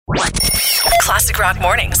Classic Rock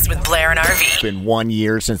Mornings with Blair and RV. It's been 1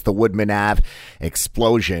 year since the Woodman Ave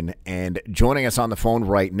explosion, and joining us on the phone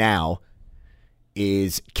right now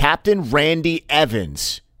is Captain Randy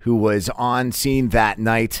Evans, who was on scene that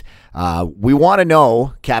night. We want to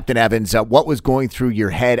know, Captain Evans, what was going through your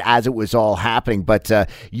head as it was all happening, but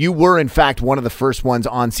you were, in fact, one of the first ones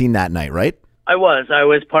on scene that night, right? I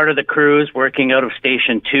was part of the crews working out of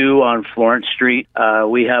Station 2 on Florence Street.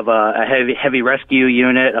 We have a heavy rescue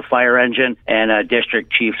unit, a fire engine, and a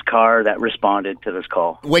district chief's car that responded to this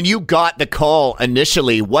call. When you got the call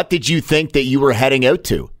initially, what did you think that you were heading out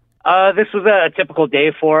to? This was a typical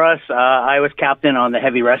day for us. I was captain on the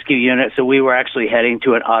heavy rescue unit, so we were actually heading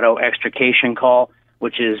to an auto extrication call,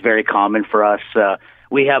 which is very common for us.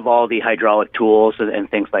 We have all the hydraulic tools and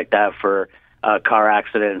things like that for car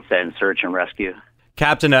accidents and search and rescue.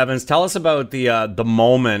 Captain Evans, tell us about the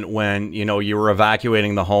moment when you were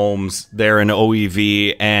evacuating the homes there in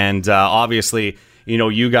OEV, and obviously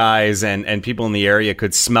you guys and people in the area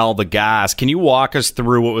could smell the gas. Can you walk us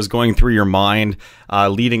through what was going through your mind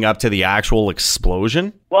leading up to the actual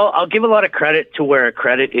explosion? Well, I'll give a lot of credit to where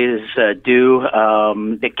credit is due.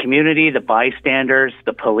 The community, the bystanders,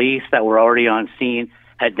 the police that were already on scene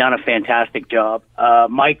had done a fantastic job.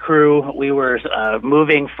 My crew, we were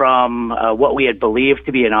moving from what we had believed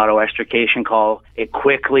to be an auto extrication call. It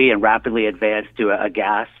quickly and rapidly advanced to a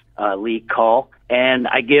gas leak call. And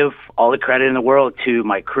I give all the credit in the world to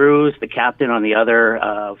my crews, the captain on the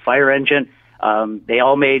other fire engine. They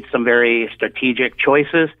all made some very strategic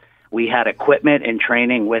choices. We had equipment and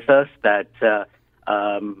training with us that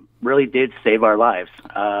really did save our lives.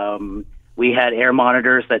 We had air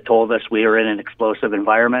monitors that told us we were in an explosive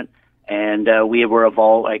environment, and we were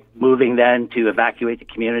moving then to evacuate the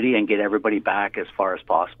community and get everybody back as far as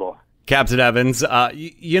possible. Captain Evans,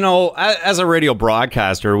 as a radio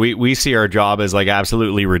broadcaster, we see our job as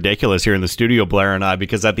absolutely ridiculous here in the studio, Blair and I,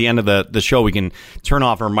 because at the end of the show, we can turn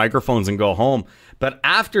off our microphones and go home. But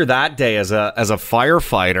after that day as a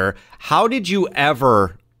firefighter, how did you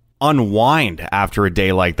ever unwind after a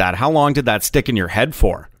day like that? How long did that stick in your head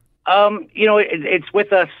for? It's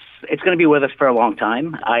with us. It's going to be with us for a long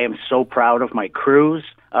time. I am so proud of my crews,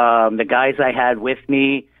 the guys I had with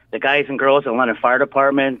me, the guys and girls at the London Fire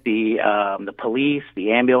Department, the police,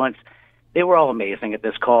 the ambulance. They were all amazing at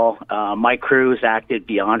this call. My crews acted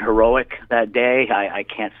beyond heroic that day. I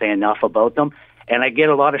can't say enough about them, and I get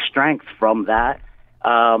a lot of strength from that.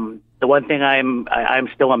 The one thing I'm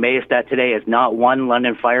still amazed at today is not one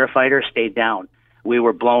London firefighter stayed down. We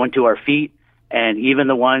were blown to our feet. And even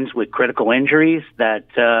the ones with critical injuries that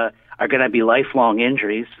are going to be lifelong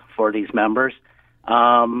injuries for these members,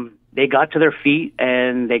 they got to their feet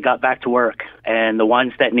and they got back to work. And the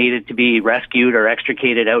ones that needed to be rescued or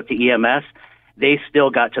extricated out to EMS, they still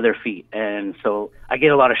got to their feet. And so I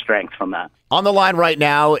get a lot of strength from that. On the line right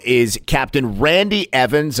now is Captain Randy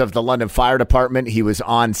Evans of the London Fire Department. He was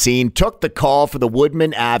on scene, took the call for the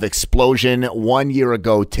Woodman Ave explosion 1 year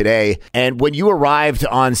ago today. And when you arrived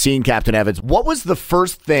on scene, Captain Evans, what was the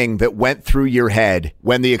first thing that went through your head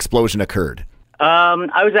when the explosion occurred?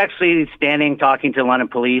 I was actually standing talking to London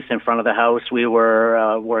police in front of the house. We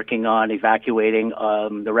were working on evacuating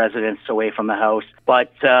the residents away from the house.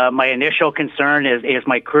 But my initial concern is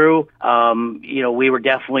my crew. We were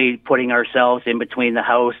definitely putting ourselves in between the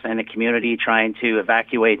house and the community, trying to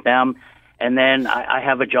evacuate them. And then I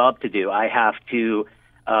have a job to do. I have to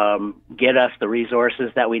get us the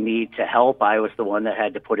resources that we need to help. I was the one that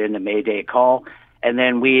had to put in the Mayday call. And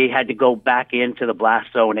then we had to go back into the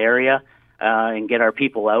blast zone area and get our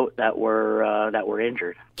people out that were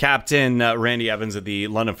injured. Captain Randy Evans of the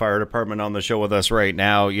London Fire Department on the show with us right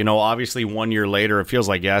now. Obviously 1 year later, it feels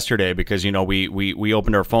like yesterday because, we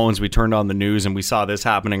opened our phones, we turned on the news, and we saw this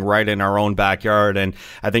happening right in our own backyard. And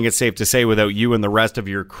I think it's safe to say without you and the rest of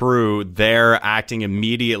your crew there acting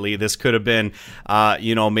immediately, this could have been,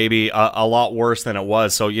 maybe a lot worse than it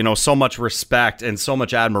was. So, so much respect and so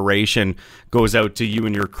much admiration goes out to you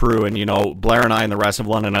and your crew. And, Blair and I and the rest of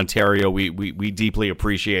London, Ontario, we deeply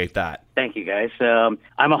appreciate that. Thank you, guys.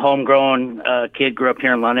 I'm a homegrown kid, grew up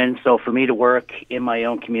here in London, so for me to work in my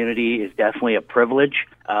own community is definitely a privilege.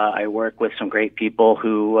 I work with some great people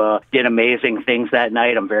who did amazing things that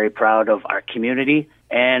night. I'm very proud of our community,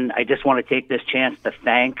 and I just want to take this chance to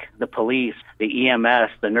thank the police, the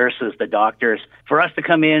EMS, the nurses, the doctors. For us to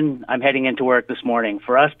come in, I'm heading into work this morning,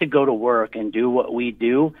 for us to go to work and do what we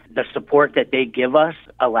do, the support that they give us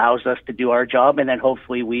allows us to do our job, and then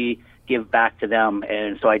hopefully we give back to them.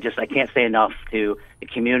 And so I can't say enough to the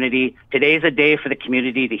community. Today's a day for the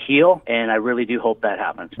community to heal, and I really do hope that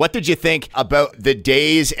happens. What did you think about the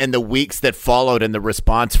days and the weeks that followed and the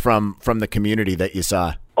response from the community that you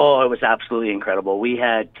saw? Oh, it was absolutely incredible. We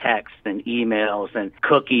had texts and emails and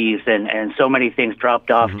cookies and so many things dropped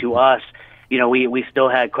off to us. You know, we still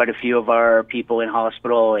had quite a few of our people in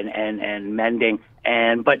hospital and mending.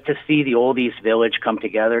 But to see the Oldies Village come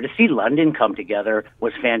together, to see London come together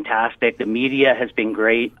was fantastic. The media has been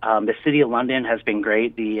great. The City of London has been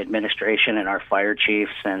great, the administration and our fire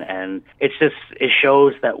chiefs. And it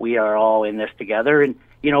shows that we are all in this together. And,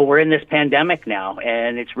 you know, we're in this pandemic now,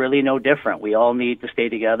 and it's really no different. We all need to stay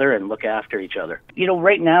together and look after each other. You know,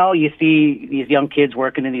 right now you see these young kids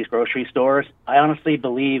working in these grocery stores. I honestly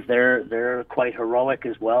believe they're quite heroic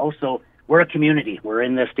as well. So we're a community. We're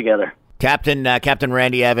in this together. Captain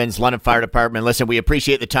Randy Evans, London Fire Department. Listen, we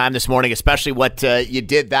appreciate the time this morning, especially what you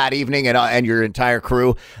did that evening and your entire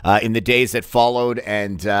crew in the days that followed,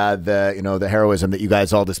 and the heroism that you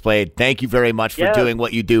guys all displayed. Thank you very much for doing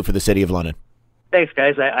what you do for the City of London. Thanks,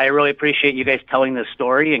 guys. I really appreciate you guys telling this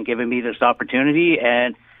story and giving me this opportunity.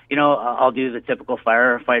 And, you know, I'll do the typical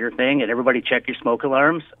firefighter thing, and everybody check your smoke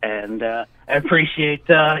alarms. And I appreciate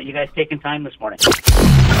you guys taking time this morning.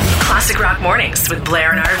 Classic Rock Mornings with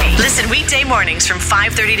Blair and RV. Listen weekday mornings from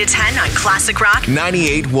 5:30 to 10 on Classic Rock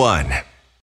 98.1.